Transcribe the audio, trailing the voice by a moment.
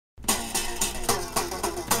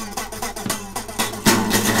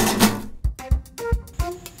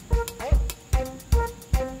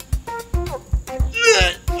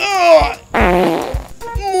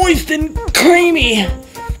Toby!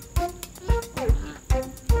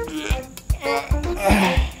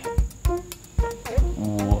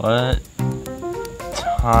 What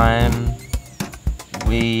time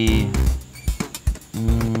we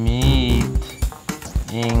meeting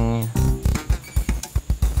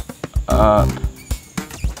up?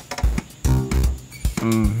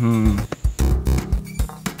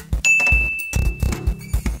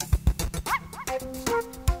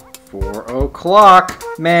 4 o'clock,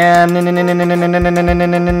 man.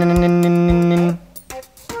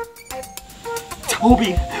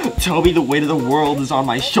 Toby, the weight of the world is on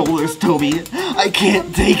my shoulders, Toby. I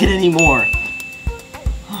can't take it anymore.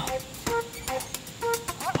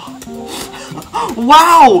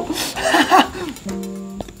 Wow!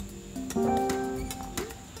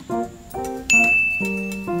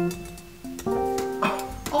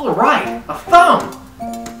 All right, a thumb.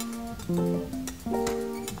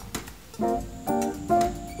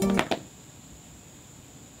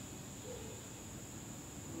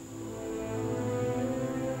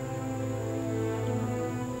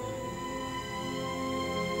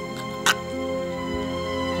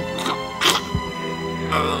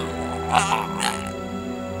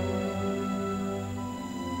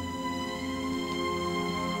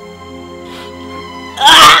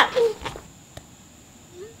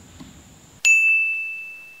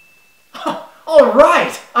 All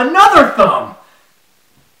right, another thumb.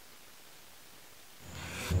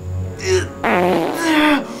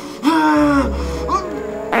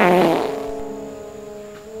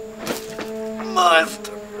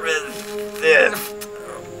 Must resist.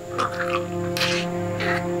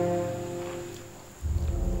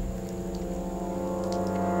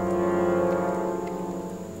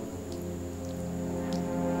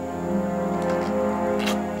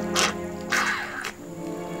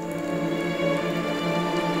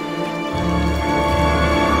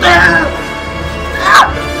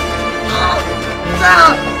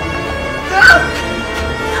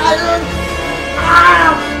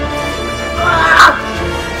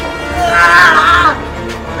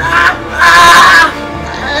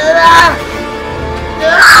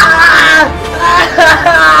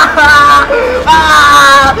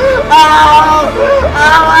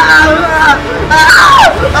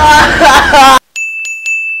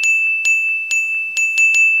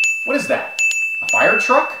 What is that? A fire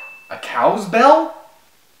truck? A cow's bell?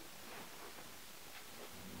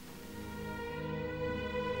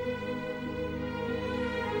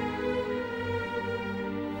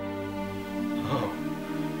 Oh.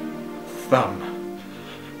 Thumb.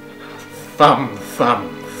 Thumb,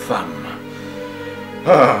 thumb, thumb.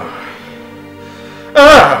 Oh.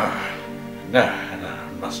 Ah! No,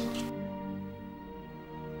 mustn't.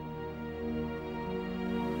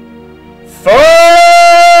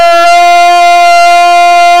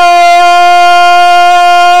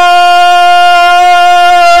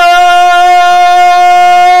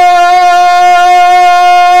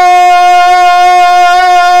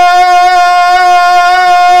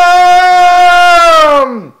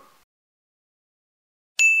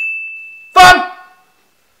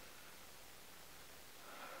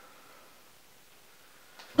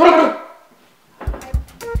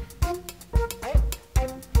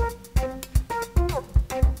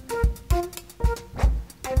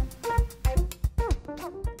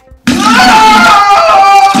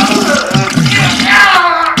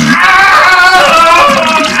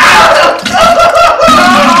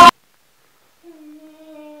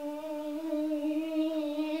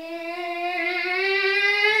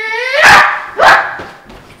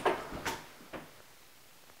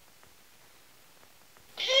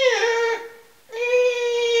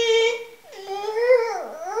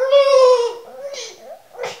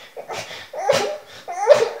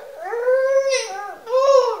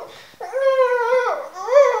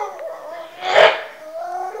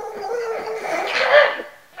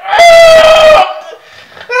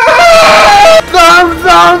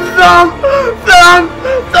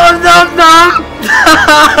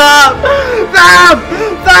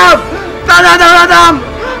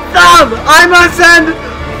 Thumb! I must send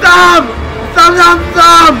thumb! Thumb, thumb,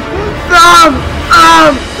 thumb! Thumb!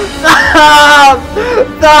 Thumb!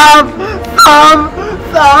 Thumb!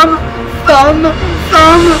 Thumb! Thumb!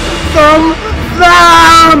 Thumb! Thumb!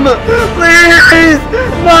 Thumb! Please!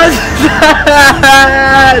 Must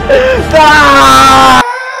send thumb!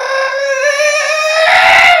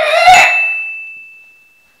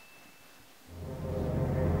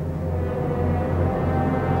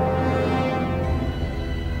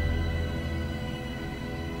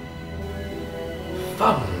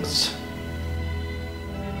 Thumbs.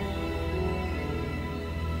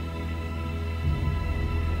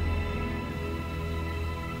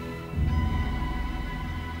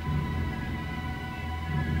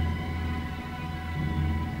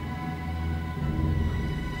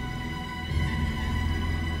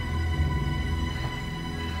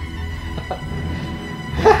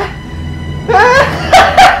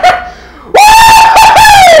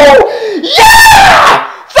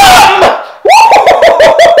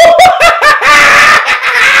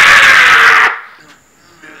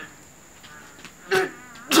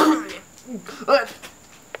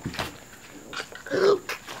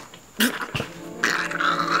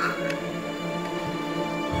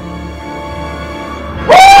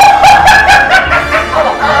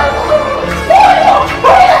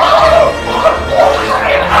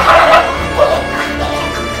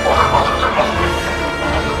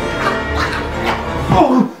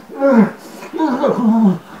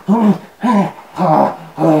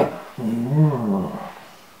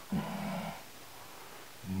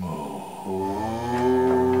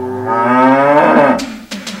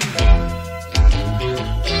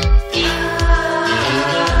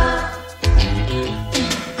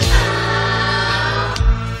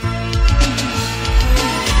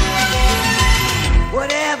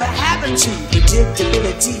 Whatever happened to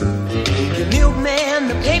predictability? The milkman,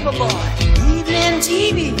 the paper boy, evening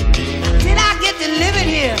TV. Did I get delivered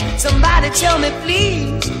here? Somebody tell me,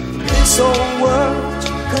 please. This old world's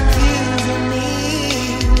confusing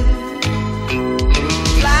me.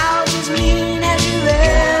 Clouds as mean as you've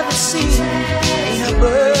ever seen. Ain't a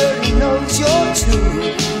bird who knows you're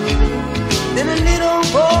true. Then a little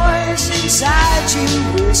voice inside you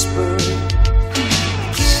whispered,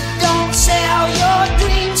 "Kid, don't sell your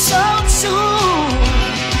dreams so soon."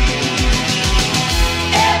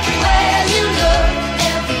 Everywhere you look,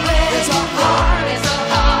 there's a heart,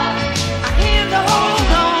 a hand to hold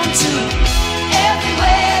on to.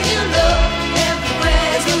 Everywhere you look,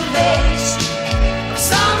 there's a face of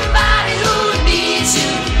somebody who needs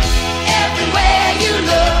you. Everywhere you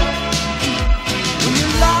look, when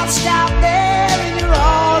you're lost out there.